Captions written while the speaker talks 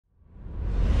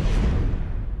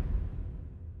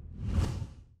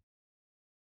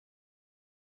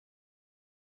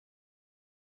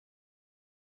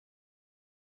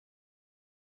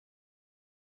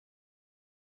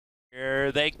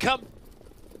Here they come.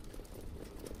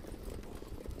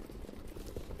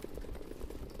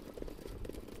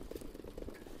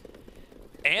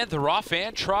 And they're off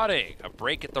and trotting. A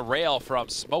break at the rail from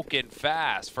Smokin'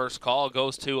 Fast. First call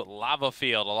goes to Lava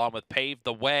Field along with Pave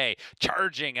the Way.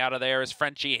 Charging out of there is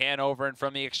Frenchie Hanover, and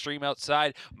from the extreme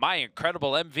outside, My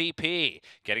Incredible MVP.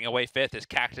 Getting away fifth is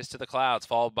Cactus to the Clouds,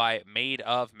 followed by Made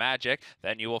of Magic.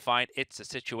 Then you will find It's a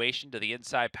Situation to the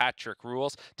inside, Patrick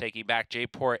Rules. Taking back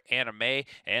J-Port Anime,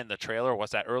 and the trailer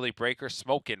was that early breaker,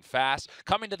 Smokin' Fast.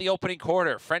 Coming to the opening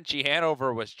quarter, Frenchie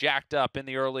Hanover was jacked up in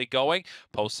the early going.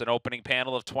 Posts an opening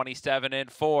panel of 27 and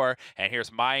 4, and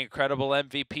here's My Incredible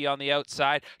MVP on the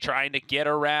outside trying to get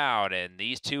around, and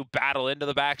these two battle into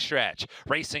the backstretch.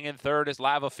 Racing in third is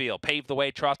Lava Field. Pave the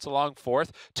Way trots along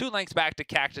fourth. 2 lengths back to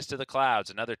Cactus to the Clouds.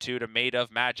 Another 2 to Made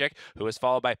of Magic, who is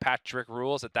followed by Patrick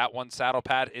Rules. At that one saddle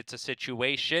pad, It's a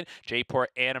Situation.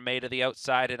 J-Port Anime to the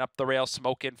outside, and up the rail,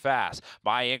 Smokin' Fast.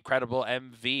 My Incredible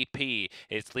MVP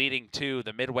is leading to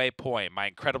the midway point. My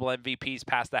Incredible MVP's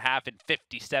past the half in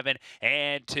 57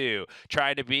 and 2.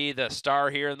 Trying to be the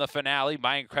star here in the finale.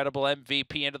 My Incredible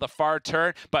MVP into the far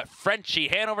turn, but Frenchie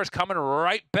Hanover's coming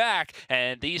right back,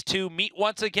 and these two meet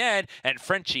once again, and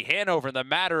Frenchie Hanover, in the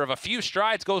matter of a few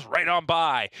strides, goes right on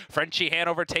by. Frenchie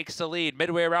Hanover takes the lead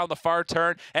midway around the far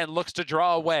turn and looks to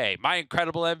draw away. My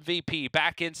Incredible MVP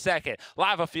back in second.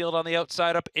 Lava Field on the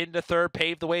outside up into third.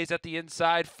 Pave the Ways at the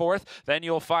inside fourth. Then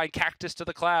you'll find Cactus to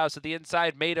the Clouds at the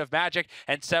inside, Made of Magic,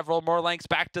 and several more lengths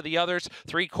back to the others.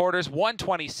 3/4,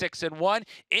 126 and 1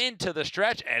 into the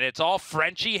stretch, and it's all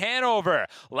Frenchie Hanover.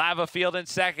 Lava Field in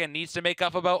second, needs to make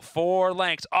up about 4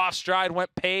 lengths. Off stride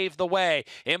went Pave the Way.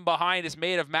 In behind is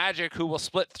Made of Magic, who will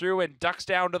split through and ducks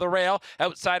down to the rail.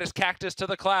 Outside is Cactus to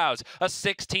the Clouds. A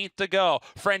 16th to go.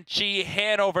 Frenchie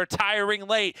Hanover tiring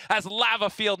late as Lava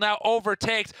Field now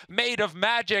overtakes. Made of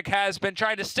Magic has been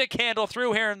trying to stick handle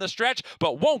through here in the stretch,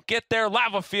 but won't get there.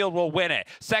 Lava Field will win it.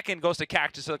 Second goes to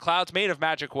Cactus to the Clouds. Made of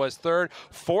Magic was third.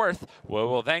 Fourth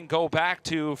will then go back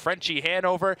to Frenchie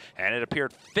Hanover, and it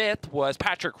appeared fifth was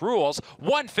Patrick Rules.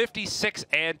 156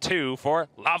 and 2 for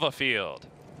Lava Field.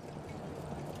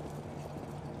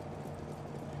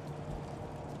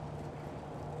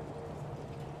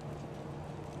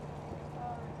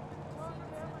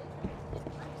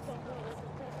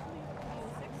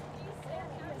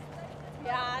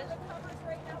 Yeah.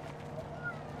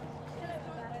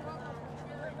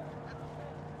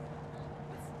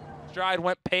 Stride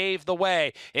went Pave the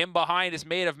Way. In behind is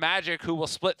Made of Magic, who will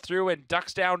split through and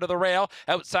ducks down to the rail.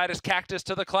 Outside is Cactus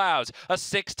to the Clouds. A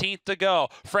 16th to go.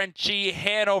 Frenchie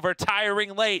Hanover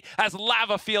tiring late as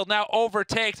Lava Field now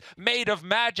overtakes. Made of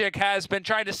Magic has been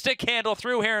trying to stick handle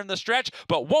through here in the stretch,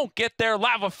 but won't get there.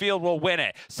 Lava Field will win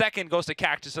it. Second goes to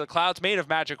Cactus to the Clouds. Made of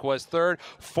Magic was third.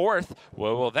 Fourth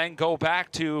will then go back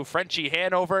to Frenchie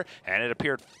Hanover, and it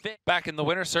appeared fifth. Back in the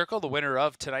winner's circle, the winner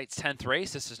of tonight's 10th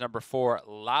race. This is number 4,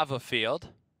 Lava Field.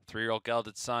 3-year-old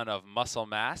gelded son of Muscle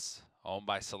Mass, owned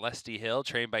by Celeste Hill,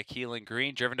 trained by Keelan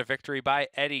Green, driven to victory by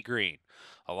Eddie Green.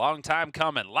 A long time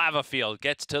coming. Lava Field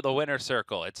gets to the winner's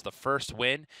circle. It's the first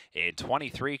win in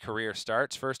 23 career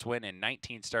starts, first win in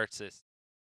 19 starts this